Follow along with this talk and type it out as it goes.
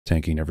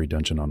Tanking every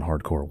dungeon on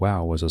Hardcore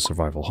WoW as a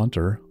survival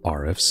hunter,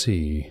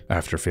 RFC.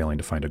 After failing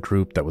to find a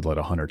group that would let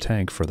a hunter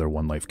tank for their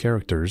one-life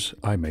characters,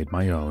 I made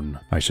my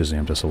own. I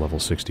shazammed us a level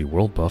 60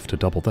 world buff to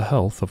double the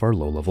health of our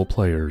low-level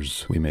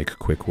players. We make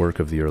quick work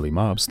of the early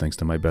mobs thanks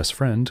to my best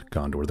friend,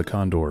 Gondor the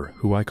Condor,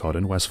 who I caught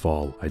in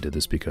Westfall. I did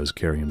this because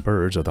carrion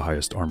birds are the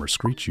highest armor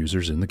screech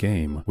users in the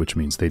game, which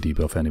means they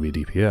debuff enemy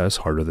DPS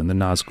harder than the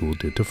Nazgul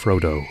did to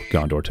Frodo.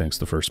 Gondor tanks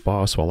the first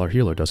boss while our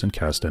healer doesn't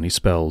cast any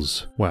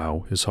spells.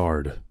 WoW is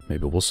hard.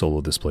 Maybe we'll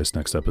solo this place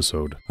next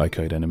episode. I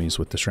kite enemies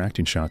with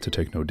distracting shot to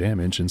take no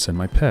damage and send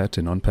my pet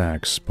in on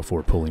packs,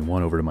 before pulling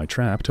one over to my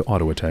trap to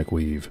auto-attack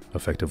weave,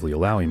 effectively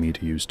allowing me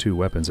to use 2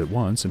 weapons at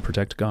once and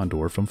protect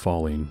Gondor from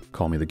falling.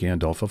 Call me the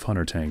Gandalf of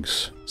hunter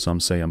tanks. Some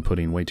say I'm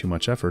putting way too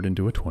much effort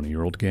into a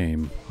 20-year-old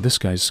game. This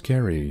guy's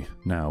scary.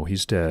 Now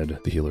he's dead.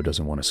 The healer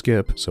doesn't want to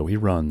skip, so he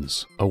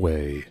runs.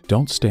 Away.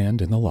 Don't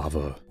stand in the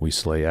lava. We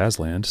slay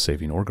Aslan,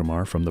 saving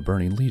Orgrimmar from the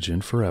Burning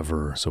Legion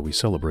forever, so we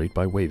celebrate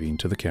by waving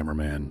to the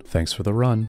cameraman. Thanks for the run.